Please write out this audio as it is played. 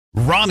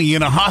Ronnie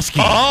in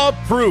Ahoskie.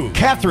 Approved.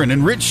 Catherine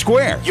in Rich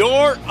Square.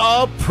 You're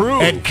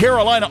approved. At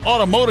Carolina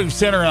Automotive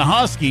Center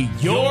Ahoskie,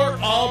 you're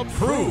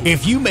approved.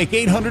 If you make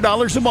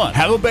 $800 a month,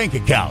 have a bank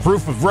account,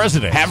 proof of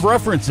residence, have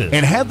references,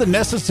 and have the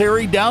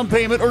necessary down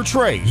payment or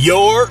trade,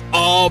 you're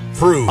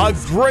approved. A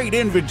great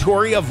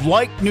inventory of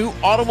like-new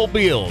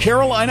automobiles.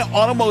 Carolina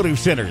Automotive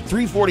Center,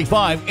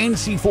 345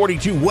 NC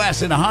 42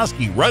 West in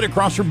Ahoskie, right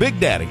across from Big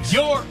Daddy's.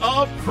 You're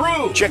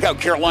approved. Check out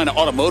Carolina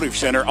Automotive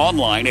Center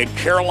online at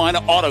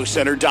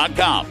carolinaAutoCenter.com.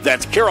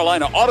 That's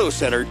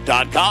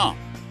carolinaAutoCenter.com.